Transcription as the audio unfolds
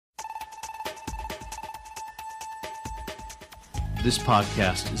This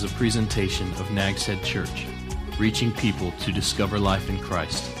podcast is a presentation of Nags Head Church, reaching people to discover life in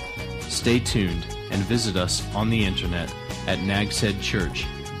Christ. Stay tuned and visit us on the internet at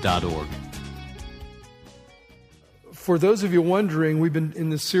nagsheadchurch.org. For those of you wondering, we've been in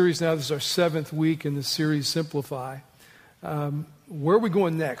this series now. This is our 7th week in the series Simplify. Where are we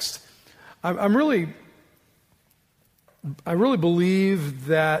going next? I really believe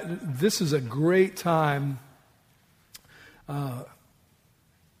that this is a great time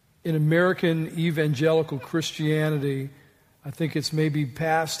in American evangelical Christianity. I think it's maybe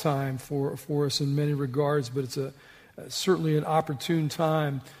past time for us in many regards, but it's certainly an opportune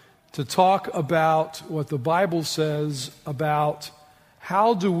time to talk about what the Bible says about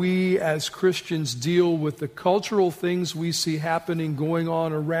how do we as Christians deal with the cultural things we see happening, going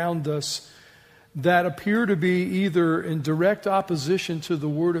on around us that appear to be either in direct opposition to the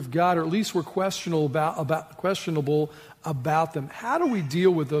Word of God, or at least we're questionable about them. How do we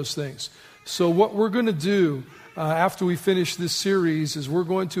deal with those things? So what we're going to do after we finish this series is we're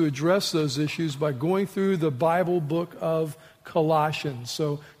going to address those issues by going through the Bible book of Colossians.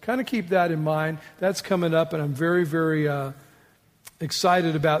 So kind of keep that in mind. That's coming up, and I'm very, very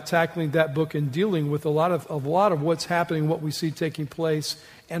excited about tackling that book and dealing with a lot of what's happening, what we see taking place,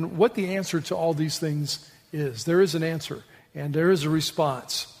 and what the answer to all these things is. There is an answer, and there is a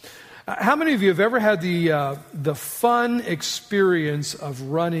response. How many of you have ever had the fun experience of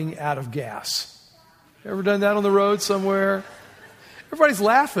running out of gas? Ever done that on the road somewhere? Everybody's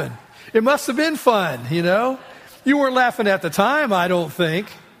laughing. It must have been fun, you know? You weren't laughing at the time, I don't think,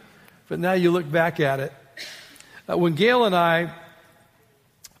 but now you look back at it. When Gail and I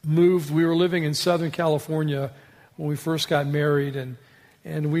moved, we were living in Southern California when we first got married,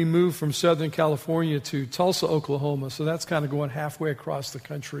 and we moved from Southern California to Tulsa, Oklahoma, so that's kind of going halfway across the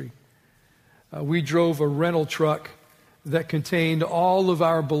country. We drove a rental truck that contained all of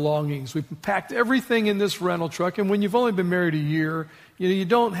our belongings. We packed everything in this rental truck, and when you've only been married a year, you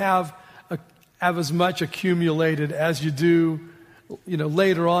don't have as much accumulated as you do,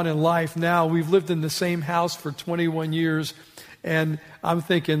 later on in life. Now we've lived in the same house for 21 years, and I'm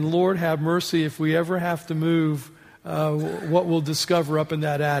thinking, Lord, have mercy if we ever have to move. What we'll discover up in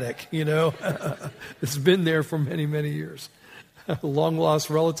that attic, It's been there for many, many years. Long lost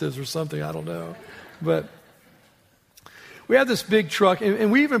relatives or something, I don't know. But we had this big truck,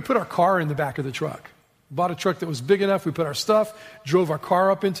 and we even put our car in the back of the truck. Bought a truck that was big enough. We put our stuff, drove our car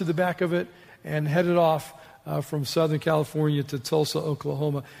up into the back of it, and headed off from Southern California to Tulsa,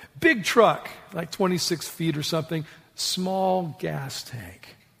 Oklahoma. Big truck, like 26 feet or something. Small gas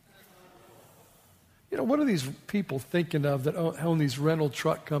tank. What are these people thinking of that own these rental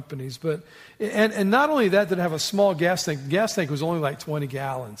truck companies? But and not only that, have a small gas tank. The gas tank was only like 20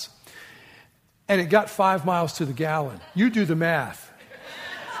 gallons. And it got 5 miles to the gallon. You do the math.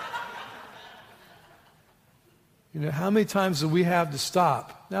 How many times do we have to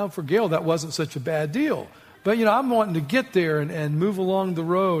stop? Now, for Gail, that wasn't such a bad deal. But, I'm wanting to get there and move along the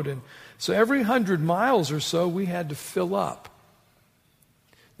road. And so every 100 miles or so, we had to fill up.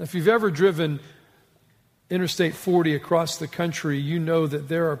 Now, if you've ever driven Interstate 40 across the country, you know that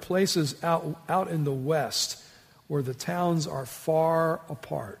there are places out in the west where the towns are far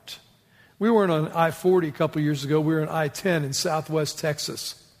apart. We weren't on I-40 a couple years ago. We were on I-10 in southwest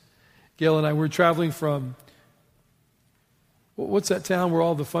Texas. Gail and I were traveling from, what's that town where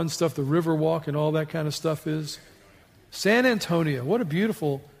all the fun stuff, the Riverwalk and all that kind of stuff is? San Antonio. What a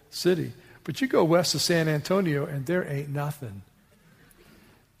beautiful city. But you go west of San Antonio and there ain't nothing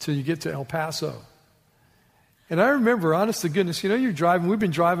till you get to El Paso. And I remember, honest to goodness, you're driving, we've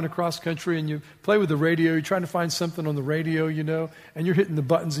been driving across country, and you play with the radio, you're trying to find something on the radio, and you're hitting the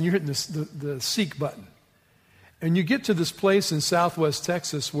buttons, and you're hitting the seek button. And you get to this place in southwest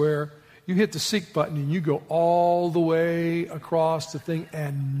Texas where you hit the seek button, and you go all the way across the thing,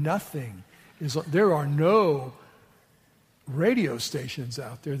 and there are no radio stations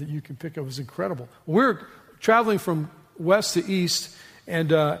out there that you can pick up. It was incredible. We're traveling from west to east, and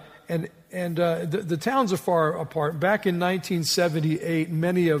the towns are far apart. Back in 1978,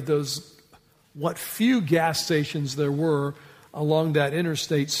 many of those, what few gas stations there were along that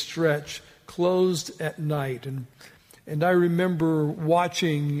interstate stretch, closed at night. And I remember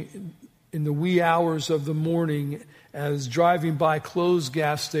watching in the wee hours of the morning as driving by closed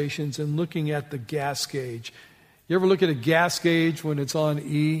gas stations and looking at the gas gauge. You ever look at a gas gauge when it's on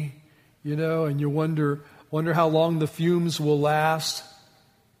E, and you wonder how long the fumes will last?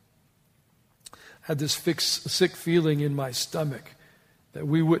 I had this sick feeling in my stomach that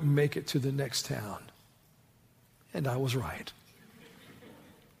we wouldn't make it to the next town. And I was right.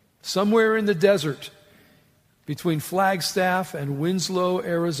 Somewhere in the desert, between Flagstaff and Winslow,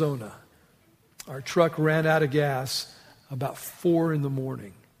 Arizona. Our truck ran out of gas about 4 in the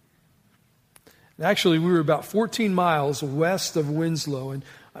morning. And actually, we were about 14 miles west of Winslow, and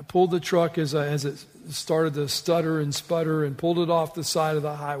I pulled the truck as it started to stutter and sputter and pulled it off the side of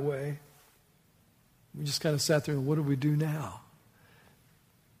the highway. We just kind of sat there and what do we do now?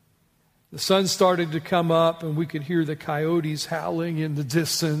 The sun started to come up and we could hear the coyotes howling in the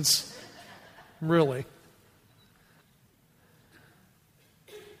distance. Really.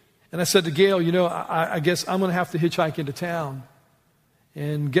 And I said to Gail, I guess I'm going to have to hitchhike into town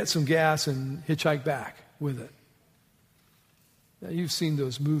and get some gas and hitchhike back with it. Now, you've seen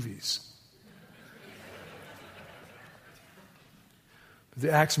those movies.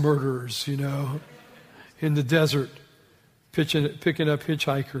 The axe murderers, in the desert, picking up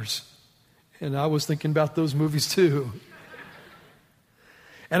hitchhikers. And I was thinking about those movies too.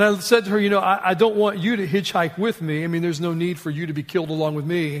 And I said to her, I don't want you to hitchhike with me. I mean, there's no need for you to be killed along with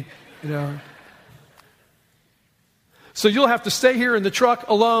me, So you'll have to stay here in the truck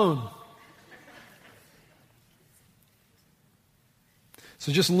alone.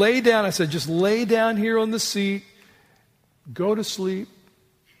 So just lay down. I said, just lay down here on the seat. Go to sleep.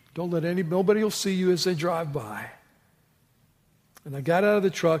 Don't let nobody will see you as they drive by. And I got out of the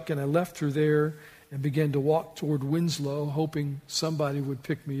truck and I left her there and began to walk toward Winslow, hoping somebody would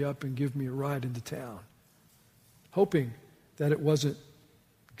pick me up and give me a ride into town. Hoping that it wasn't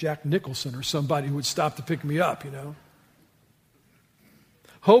Jack Nicholson or somebody who would stop to pick me up,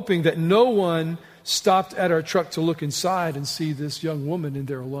 Hoping that no one stopped at our truck to look inside and see this young woman in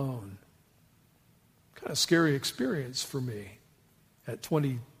there alone. Kind of scary experience for me at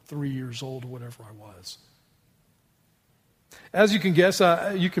 23 years old or whatever I was. As you can guess,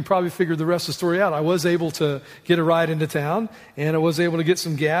 you can probably figure the rest of the story out. I was able to get a ride into town, and I was able to get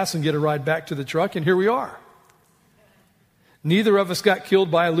some gas and get a ride back to the truck, and here we are. Neither of us got killed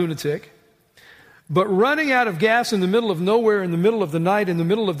by a lunatic. But running out of gas in the middle of nowhere, in the middle of the night, in the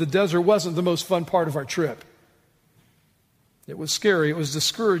middle of the desert wasn't the most fun part of our trip. It was scary. It was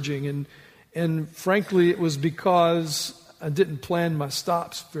discouraging. And frankly, it was because I didn't plan my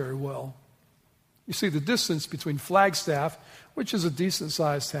stops very well. You see, the distance between Flagstaff, which is a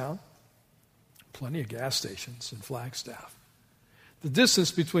decent-sized town, plenty of gas stations in Flagstaff. The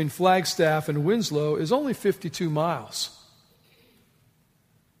distance between Flagstaff and Winslow is only 52 miles.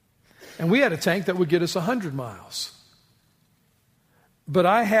 And we had a tank that would get us 100 miles. But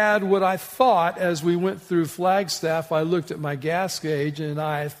I had what I thought as we went through Flagstaff. I looked at my gas gauge and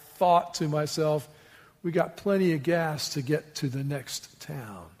I thought to myself, we got plenty of gas to get to the next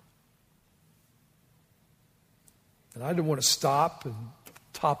town. And I didn't want to stop and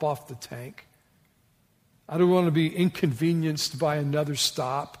top off the tank. I didn't want to be inconvenienced by another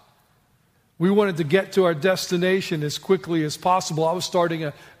stop. We wanted to get to our destination as quickly as possible. I was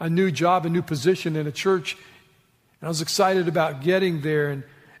starting a new job, a new position in a church, and I was excited about getting there,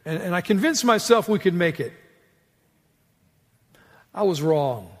 and I convinced myself we could make it. I was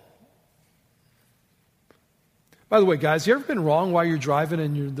wrong. By the way, guys, you ever been wrong while you're driving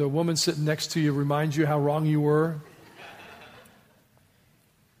and the woman sitting next to you reminds you how wrong you were?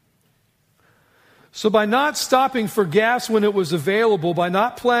 So by not stopping for gas when it was available, by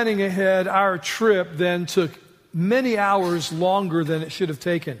not planning ahead, our trip then took many hours longer than it should have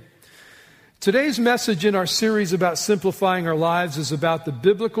taken. Today's message in our series about simplifying our lives is about the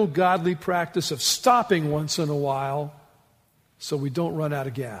biblical godly practice of stopping once in a while so we don't run out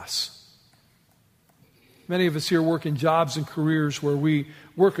of gas. Many of us here work in jobs and careers where we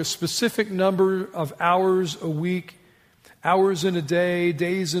work a specific number of hours a week, hours in a day,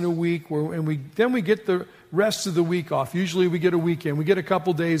 days in a week, then we get the rest of the week off. Usually we get a weekend. We get a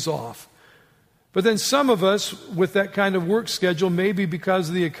couple days off. But then some of us with that kind of work schedule, maybe because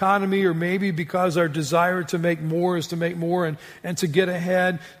of the economy or maybe because our desire to make more is to make more and to get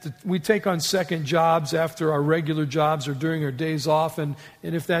ahead, we take on second jobs after our regular jobs or during our days off. And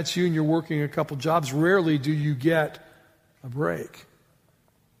if that's you and you're working a couple jobs, rarely do you get a break.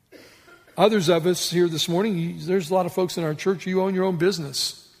 Others of us here this morning, there's a lot of folks in our church, you own your own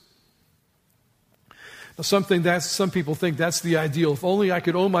business. Now, some people think that's the ideal. If only I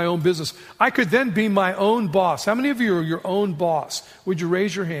could own my own business. I could then be my own boss. How many of you are your own boss? Would you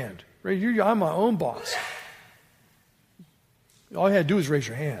raise your hand? I'm my own boss. All you had to do is raise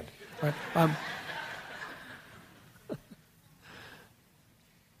your hand. Right?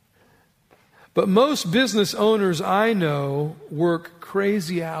 But most business owners I know work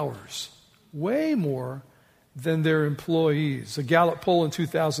crazy hours. Way more than their employees. A Gallup poll in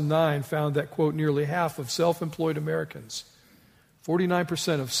 2009 found that, quote, nearly half of self-employed Americans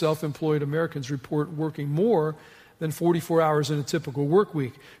 49% of self-employed Americans report working more than 44 hours in a typical work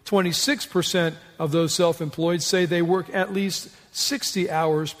week. 26% of those self-employed say they work at least 60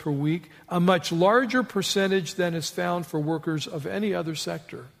 hours per week, a much larger percentage than is found for workers of any other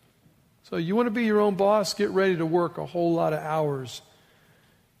sector. So you want to be your own boss? Get ready to work a whole lot of hours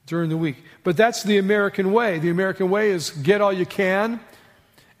during the week. But that's the American way. The American way is get all you can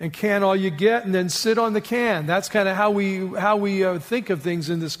and can all you get, and then sit on the can. That's kind of how we think of things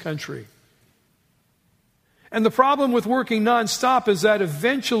in this country. And the problem with working nonstop is that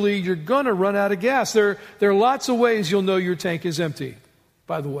eventually you're going to run out of gas. There are lots of ways you'll know your tank is empty,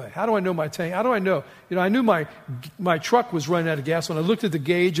 by the way. How do I know my tank? How do I know? I knew my truck was running out of gas when I looked at the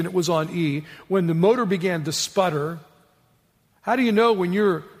gauge and it was on E. When the motor began to sputter, how do you know when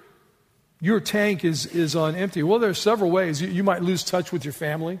your tank is on empty? Well, there are several ways. You might lose touch with your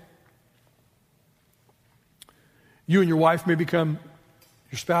family. You and your wife may become,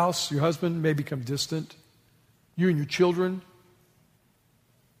 your spouse, your husband may become distant. You and your children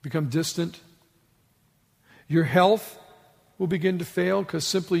become distant. Your health will begin to fail because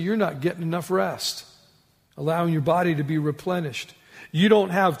simply you're not getting enough rest, allowing your body to be replenished. You don't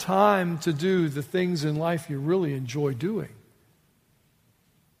have time to do the things in life you really enjoy doing.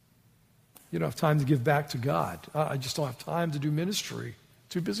 You don't have time to give back to God. I just don't have time to do ministry.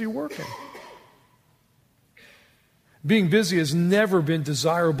 Too busy working. Being busy has never been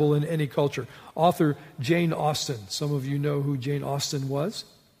desirable in any culture. Author Jane Austen, some of you know who Jane Austen was,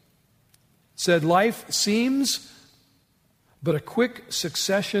 said, "Life seems but a quick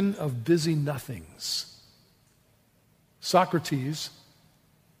succession of busy nothings." Socrates,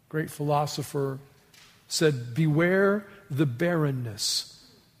 great philosopher, said, "Beware the barrenness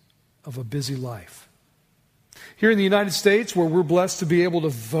of a busy life." Here in the United States, where we're blessed to be able to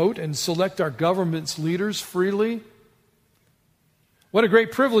vote and select our government's leaders freely, what a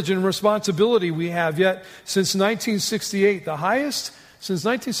great privilege and responsibility we have. Yet, since 1968, the highest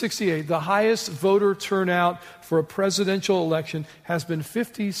voter turnout for a presidential election has been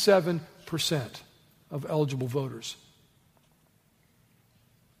 57% of eligible voters.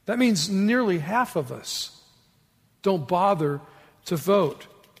 That means nearly half of us don't bother to vote.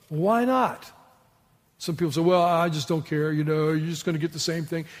 Why not? Some people say, well, I just don't care, you're just going to get the same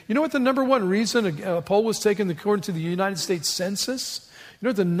thing. You know what the number one reason a poll was taken according to the United States Census? You know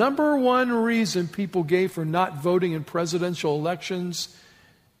what the number one reason people gave for not voting in presidential elections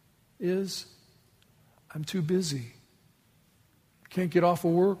is? I'm too busy. Can't get off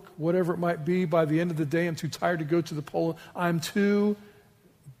of work, whatever it might be. By the end of the day, I'm too tired to go to the poll. I'm too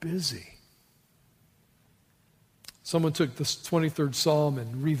busy. Someone took this 23rd Psalm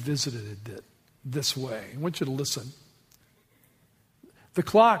and revisited it this way. I want you to listen. "The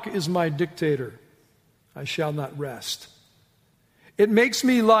clock is my dictator. I shall not rest. It makes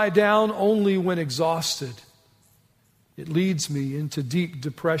me lie down only when exhausted. It leads me into deep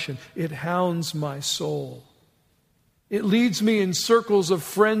depression. It hounds my soul. It leads me in circles of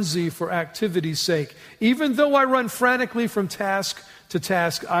frenzy for activity's sake. Even though I run frantically from task to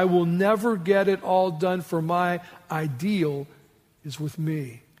task, I will never get it all done, for my ideal is with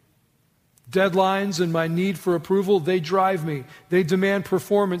me. Deadlines and my need for approval, they drive me. They demand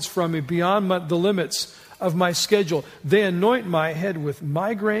performance from me beyond the limits of my schedule. They anoint my head with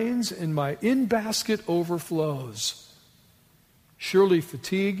migraines and my in-basket overflows. Surely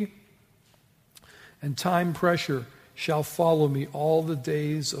fatigue and time pressure shall follow me all the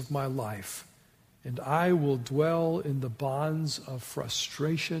days of my life, and I will dwell in the bonds of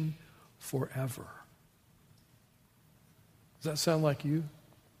frustration forever." Does that sound like you?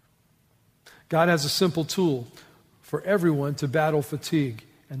 God has a simple tool for everyone to battle fatigue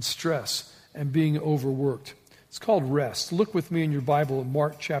and stress and being overworked. It's called rest. Look with me in your Bible at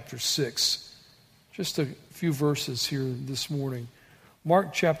Mark chapter 6. Just a few verses here this morning.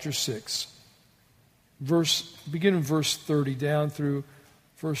 Mark chapter 6. Begin in verse 30 down through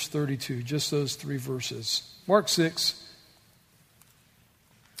verse 32. Just those three verses. Mark 6,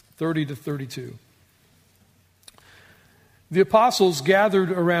 30 to 32. The apostles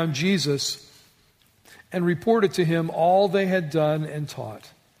gathered around Jesus and reported to him all they had done and taught.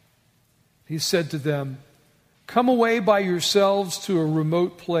 He said to them, "Come away by yourselves to a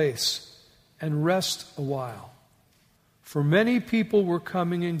remote place and rest a while." For many people were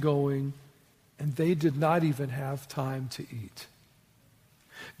coming and going, and they did not even have time to eat.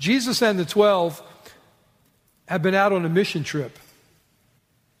 Jesus and the 12 had been out on a mission trip.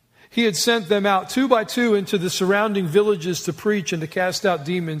 He had sent them out 2 by 2 into the surrounding villages to preach and to cast out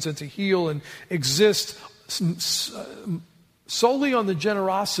demons and to heal and exist solely on the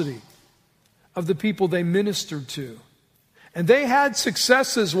generosity of the people they ministered to. And they had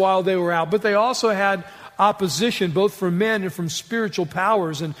successes while they were out, but they also had opposition, both from men and from spiritual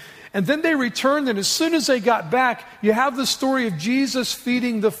powers. And then they returned, and as soon as they got back, you have the story of Jesus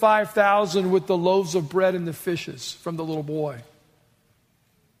feeding the 5,000 with the loaves of bread and the fishes from the little boy.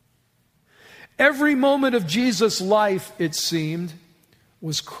 Every moment of Jesus' life, it seemed,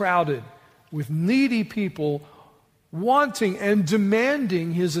 was crowded with needy people wanting and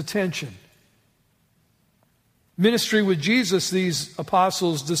demanding his attention. Ministry with Jesus, these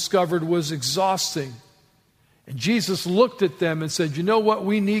apostles discovered, was exhausting. And Jesus looked at them and said, you know what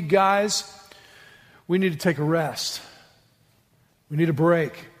we need, guys? We need to take a rest. We need a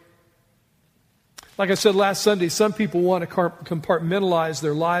break. Like I said last Sunday, some people want to compartmentalize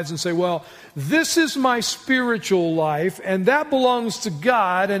their lives and say, well, this is my spiritual life, and that belongs to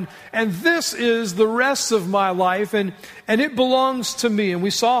God, and this is the rest of my life, and it belongs to me. And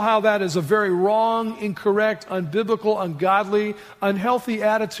we saw how that is a very wrong, incorrect, unbiblical, ungodly, unhealthy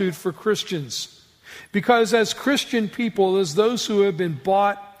attitude for Christians. Because as Christian people, as those who have been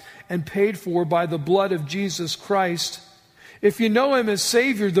bought and paid for by the blood of Jesus Christ, if you know him as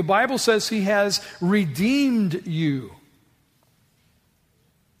Savior, the Bible says he has redeemed you.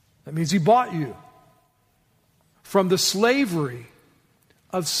 That means he bought you from the slavery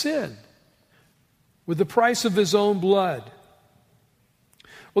of sin with the price of his own blood.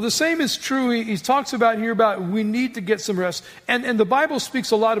 Well, the same is true. He talks about here about we need to get some rest. And the Bible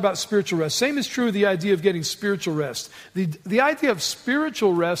speaks a lot about spiritual rest. Same is true of the idea of getting spiritual rest. The idea of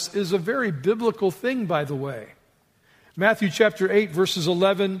spiritual rest is a very biblical thing, by the way. Matthew chapter 8, verses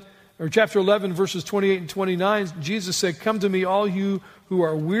 11, or chapter 11, verses 28 and 29, Jesus said, come to me, all you who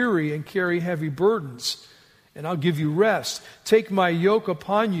are weary and carry heavy burdens, and I'll give you rest. Take my yoke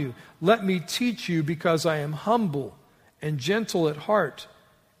upon you. Let me teach you, because I am humble and gentle at heart,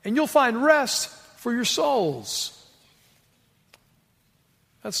 and you'll find rest for your souls.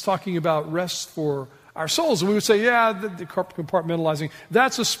 That's talking about rest for our souls. And we would say, yeah, the compartmentalizing,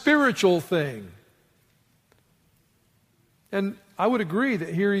 that's a spiritual thing. And I would agree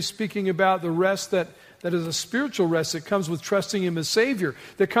that here he's speaking about the rest that is a spiritual rest that comes with trusting him as Savior,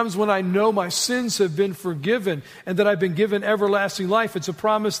 that comes when I know my sins have been forgiven and that I've been given everlasting life. It's a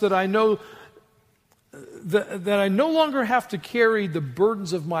promise that I know that I no longer have to carry the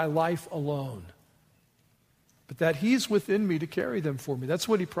burdens of my life alone, but that he's within me to carry them for me. That's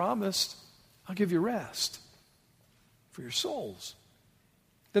what he promised. I'll give you rest for your souls.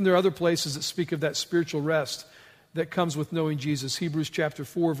 Then there are other places that speak of that spiritual rest that comes with knowing Jesus. Hebrews chapter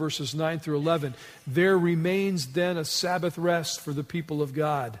 4, verses 9 through 11. There remains then a Sabbath rest for the people of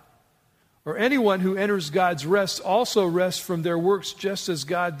God. Or anyone who enters God's rest also rests from their works just as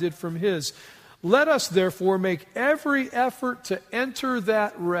God did from his. Let us therefore make every effort to enter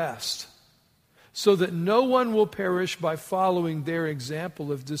that rest, so that no one will perish by following their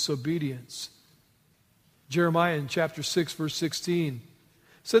example of disobedience. Jeremiah in chapter 6, verse 16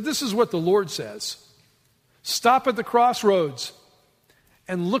 said, this is what the Lord says. Stop at the crossroads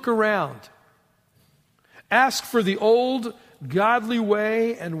and look around. Ask for the old godly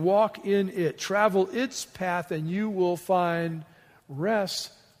way and walk in it. Travel its path and you will find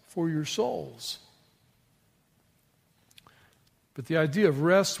rest for your souls. But the idea of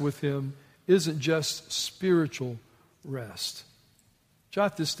rest with him isn't just spiritual rest.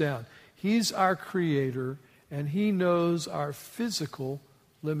 Jot this down. He's our creator and he knows our physical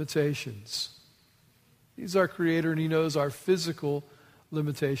limitations. He's our creator and he knows our physical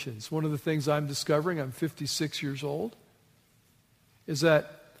limitations. One of the things I'm discovering, I'm 56 years old, is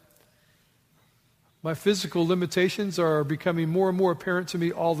that my physical limitations are becoming more and more apparent to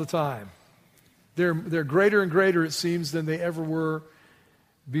me all the time. They're greater and greater, it seems, than they ever were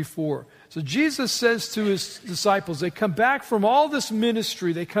before. So Jesus says to his disciples, they come back from all this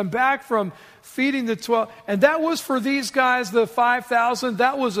ministry, they come back from feeding the 12, and that was for these guys, the 5,000,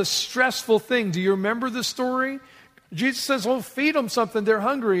 that was a stressful thing. Do you remember the story? Jesus says, oh, feed them something, they're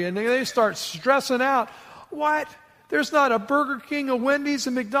hungry, and they start stressing out. What? There's not a Burger King, a Wendy's,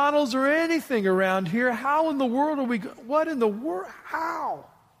 a McDonald's, or anything around here. How in the world are we, what in the world, how?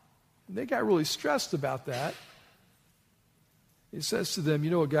 And they got really stressed about that. He says to them,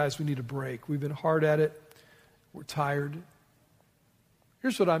 you know what, guys, we need a break. We've been hard at it. We're tired.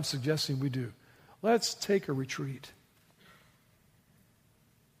 Here's what I'm suggesting we do. Let's take a retreat.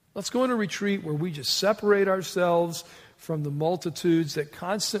 Let's go on a retreat where we just separate ourselves from the multitudes that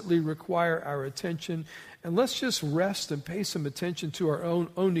constantly require our attention, and let's just rest and pay some attention to our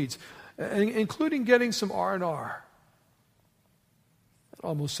own needs, including getting some R&R. That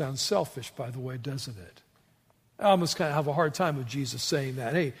almost sounds selfish, by the way, doesn't it? I almost kind of have a hard time with Jesus saying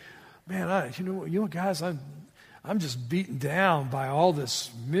that. Hey, man, you know, guys, I'm just beaten down by all this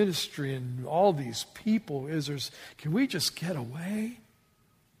ministry and all these people. Can we just get away?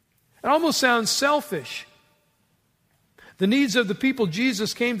 It almost sounds selfish. The needs of the people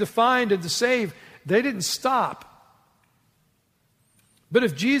Jesus came to find and to save, they didn't stop. But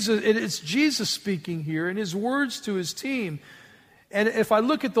it's Jesus speaking here in his words to his team. And if I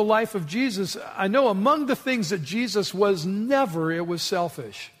look at the life of Jesus, I know among the things that Jesus was never, it was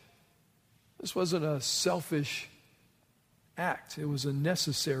selfish. This wasn't a selfish act. It was a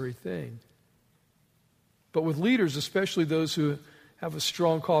necessary thing. But with leaders, especially those who have a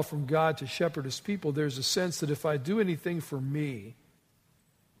strong call from God to shepherd his people, there's a sense that if I do anything for me,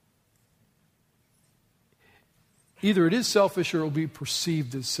 either it is selfish or it will be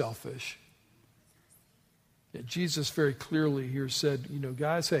perceived as selfish. Yet Jesus very clearly here said,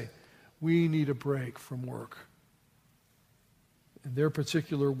 guys, hey, we need a break from work. And their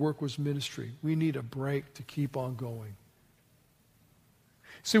particular work was ministry. We need a break to keep on going.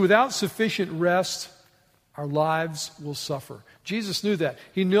 See, without sufficient rest, our lives will suffer. Jesus knew that.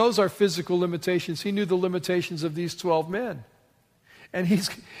 He knows our physical limitations. He knew the limitations of these 12 men. And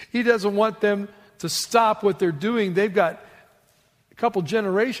he doesn't want them to stop what they're doing. They've got a couple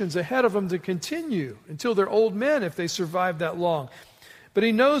generations ahead of them to continue until they're old men if they survive that long. But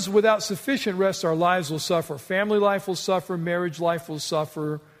he knows without sufficient rest, our lives will suffer. Family life will suffer. Marriage life will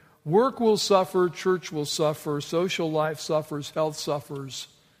suffer. Work will suffer. Church will suffer. Social life suffers. Health suffers.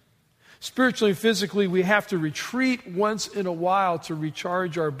 Spiritually and physically, we have to retreat once in a while to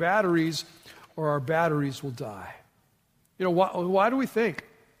recharge our batteries, or our batteries will die. Why do we think,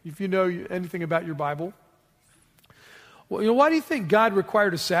 if you know anything about your Bible, why do you think God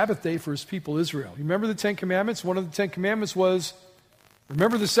required a Sabbath day for his people Israel? You remember the Ten Commandments? One of the Ten Commandments was,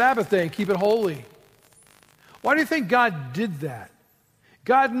 remember the Sabbath day and keep it holy. Why do you think God did that?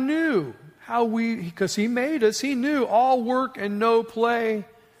 God knew because he made us, he knew all work and no play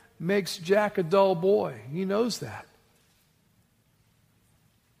makes Jack a dull boy. He knows that.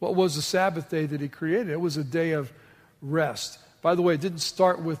 What was the Sabbath day that he created? It was a day of rest. By the way, it didn't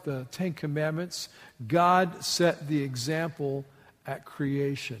start with the Ten Commandments. God set the example at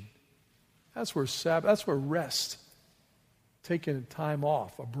creation. That's where rest, taking time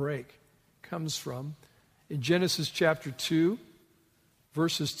off, a break, comes from. In Genesis chapter 2,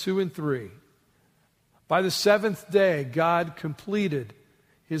 verses 2 and 3. By the seventh day, God completed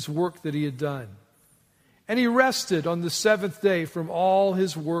his work that he had done. And he rested on the seventh day from all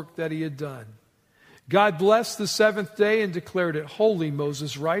his work that he had done. God blessed the seventh day and declared it holy,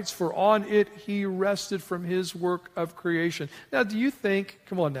 Moses writes, for on it he rested from his work of creation. Now, do you think,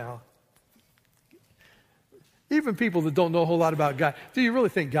 come on now, even people that don't know a whole lot about God, do you really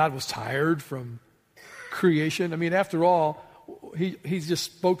think God was tired from creation? I mean, after all, he just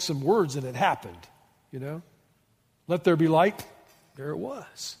spoke some words and it happened, Let there be light. There it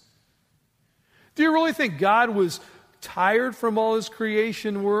was. Do you really think God was tired from all his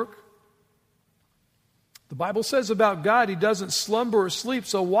creation work? The Bible says about God, he doesn't slumber or sleep,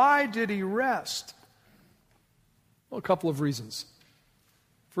 so why did he rest? Well, a couple of reasons.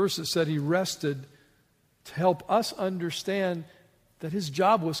 First, it said he rested to help us understand that his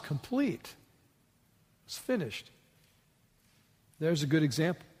job was complete. It was finished. There's a good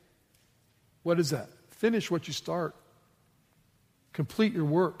example. What is that? Finish what you start. Complete your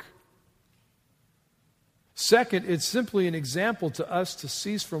work. Second, it's simply an example to us to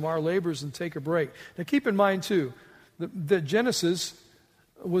cease from our labors and take a break. Now keep in mind too, that Genesis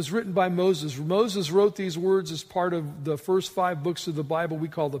was written by Moses. Moses wrote these words as part of the first 5 books of the Bible we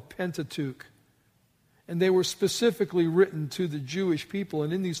call the Pentateuch. And they were specifically written to the Jewish people.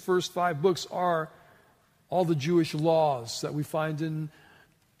 And in these first 5 books are all the Jewish laws that we find in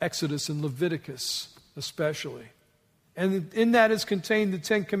Exodus and Leviticus especially. And in that is contained the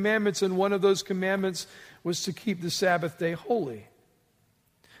 10 Commandments, and one of those commandments was to keep the Sabbath day holy.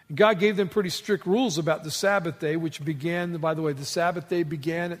 God gave them pretty strict rules about the Sabbath day, which began, by the way, the Sabbath day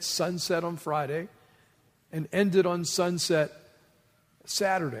began at sunset on Friday and ended on sunset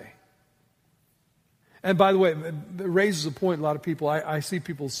Saturday. And by the way, it raises a point, a lot of people, I see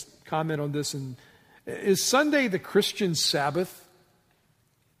people comment on this, and is Sunday the Christian Sabbath?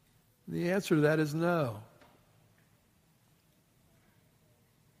 The answer to that is no.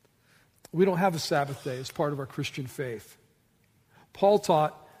 We don't have a Sabbath day as part of our Christian faith. Paul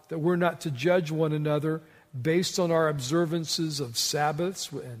taught that we're not to judge one another based on our observances of Sabbaths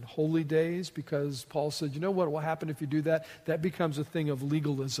and holy days, because Paul said, you know what will happen if you do that? That becomes a thing of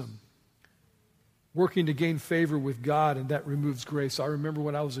legalism, working to gain favor with God, and that removes grace. I remember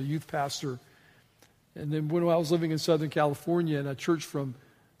when I was a youth pastor, and then when I was living in Southern California in a church from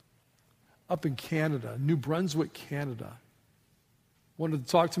up in Canada, New Brunswick, Canada. Wanted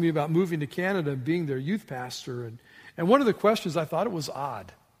to talk to me about moving to Canada and being their youth pastor. And one of the questions, I thought it was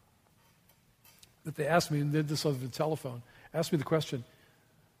odd that they asked me, and did this over the telephone, asked me the question,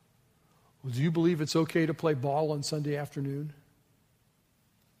 well, do you believe it's okay to play ball on Sunday afternoon?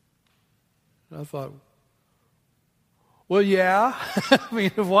 And I thought, well, yeah. I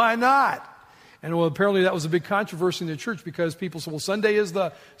mean, why not? And well, apparently that was a big controversy in the church because people said, well, Sunday is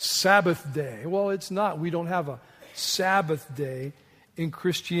the Sabbath day. Well, it's not. We don't have a Sabbath day in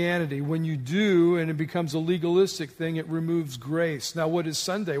Christianity. When you do, and it becomes a legalistic thing, it removes grace. Now, what is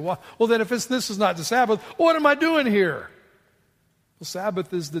Sunday? Well, then if this is not the Sabbath, what am I doing here? Well,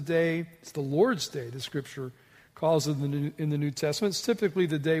 Sabbath is the day, it's the Lord's day, the Scripture calls it in the New Testament. It's typically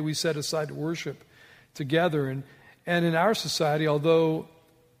the day we set aside to worship together. And in our society, although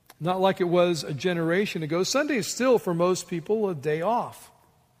not like it was a generation ago, Sunday is still, for most people, a day off,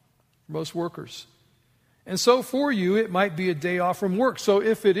 for most workers. And so for you, it might be a day off from work. So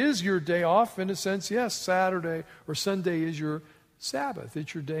if it is your day off, in a sense, yes, Saturday or Sunday is your Sabbath.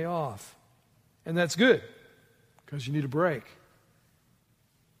 It's your day off. And that's good, because you need a break.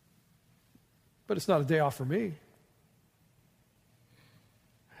 But it's not a day off for me.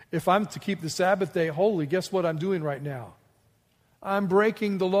 If I'm to keep the Sabbath day holy, guess what I'm doing right now? I'm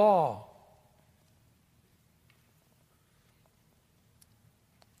breaking the law.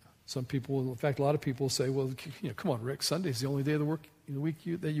 Some people, in fact, a lot of people say, well, come on, Rick, Sunday's the only day of the week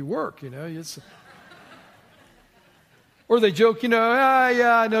that you work, Or they joke,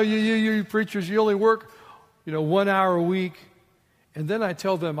 yeah, I know you preachers, you only work, 1 hour a week. And then I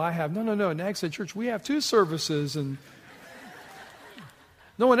tell them no, in Nags Head Church, we have 2 services. And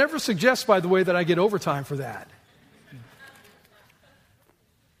no one ever suggests, by the way, that I get overtime for that.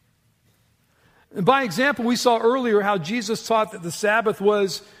 And by example, we saw earlier how Jesus taught that the Sabbath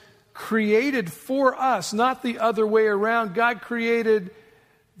was created for us, not the other way around. God created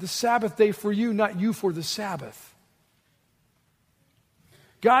the Sabbath day for you, not you for the Sabbath.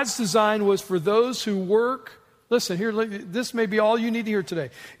 God's design was for those who work. Listen, here, this may be all you need to hear today.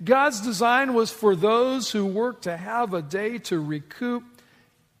 God's design was for those who work to have a day to recoup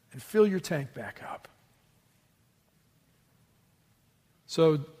and fill your tank back up.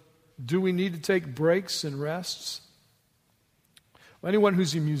 So, do we need to take breaks and rests? Well, anyone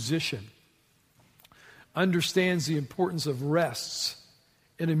who's a musician understands the importance of rests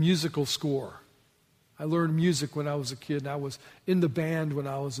in a musical score. I learned music when I was a kid, and I was in the band when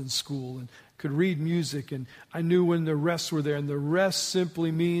I was in school, and could read music, and I knew when the rests were there. And the rest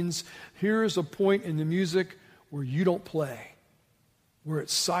simply means here's a point in the music where you don't play, where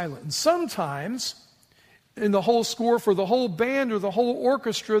it's silent. And sometimes in the whole score for the whole band or the whole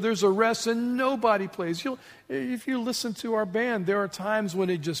orchestra, there's a rest and nobody plays. If you listen to our band, there are times when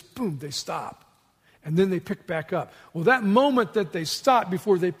it just, boom, they stop. And then they pick back up. Well, that moment that they stop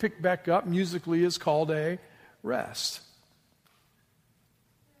before they pick back up musically is called a rest.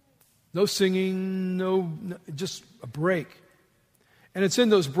 No singing, no just a break. And it's in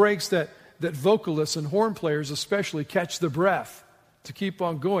those breaks that vocalists and horn players especially catch the breath to keep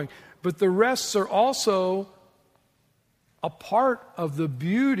on going. But the rests are also a part of the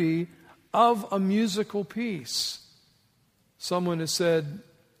beauty of a musical piece. Someone has said,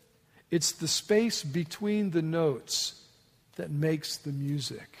 it's the space between the notes that makes the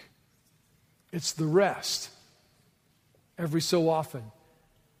music. It's the rest, every so often,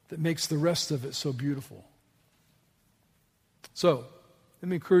 that makes the rest of it so beautiful. So, let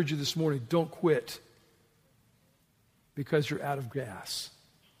me encourage you this morning, don't quit because you're out of gas.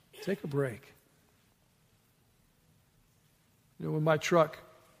 Take a break. When my truck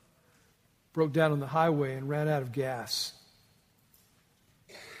broke down on the highway and ran out of gas,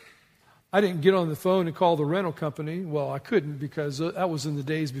 I didn't get on the phone and call the rental company. Well, I couldn't because that was in the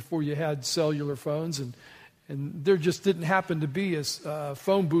days before you had cellular phones, and there just didn't happen to be a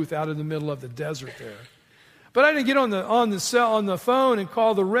phone booth out in the middle of the desert there. But I didn't get on the phone and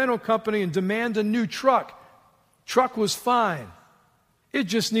call the rental company and demand a new truck. Truck was fine. It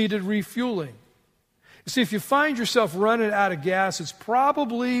just needed refueling. You see, if you find yourself running out of gas, it's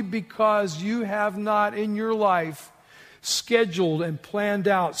probably because you have not in your life scheduled and planned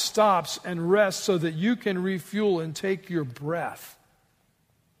out stops and rests so that you can refuel and take your breath.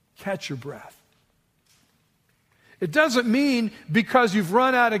 Catch your breath. It doesn't mean because you've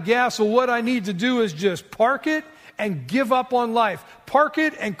run out of gas, well, what I need to do is just park it and give up on life. Park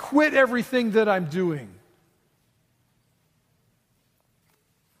it and quit everything that I'm doing.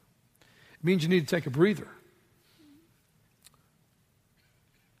 It means you need to take a breather.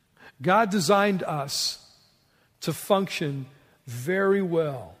 God designed us to function very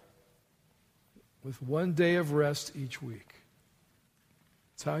well with 1 day of rest each week.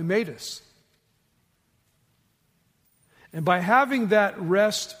 That's how He made us. And by having that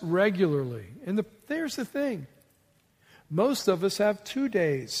rest regularly, and there's the thing, most of us have 2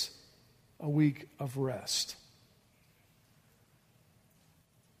 days a week of rest.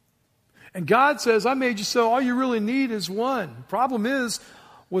 And God says, I made you so all you really need is one. Problem is,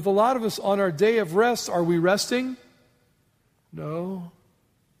 with a lot of us on our day of rest, are we resting? No.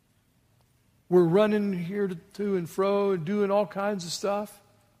 We're running here to and fro and doing all kinds of stuff.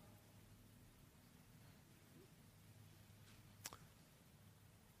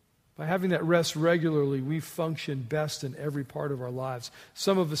 By having that rest regularly, we function best in every part of our lives.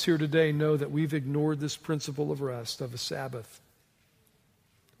 Some of us here today know that we've ignored this principle of rest, of a Sabbath.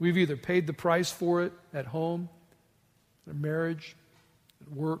 We've either paid the price for it at home, in marriage,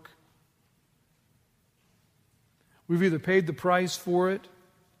 at work. We've either paid the price for it,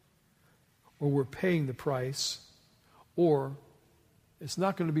 or we're paying the price, or it's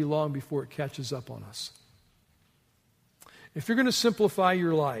not going to be long before it catches up on us. If you're going to simplify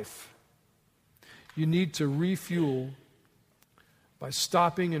your life, you need to refuel by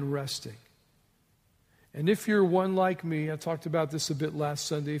stopping and resting. And if you're one like me, I talked about this a bit last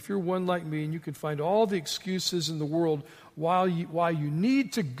Sunday, if you're one like me and you can find all the excuses in the world why you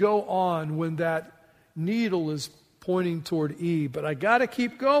need to go on when that needle is pointing toward E, but I got to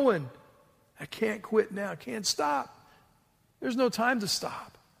keep going. I can't quit now. I can't stop. There's no time to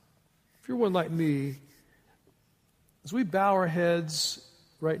stop. If you're one like me, as we bow our heads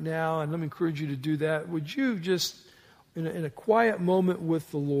right now, and let me encourage you to do that, would you just, in a quiet moment with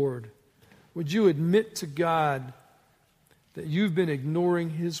the Lord, would you admit to God that you've been ignoring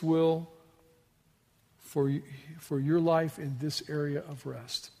His will for your life in this area of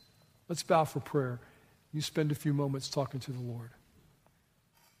rest? Let's bow for prayer. You spend a few moments talking to the Lord.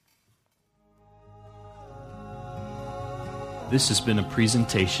 This has been a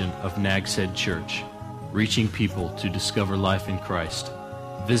presentation of Nags Head Church, reaching people to discover life in Christ.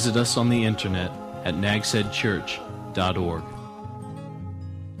 Visit us on the internet at nagsheadchurch.org.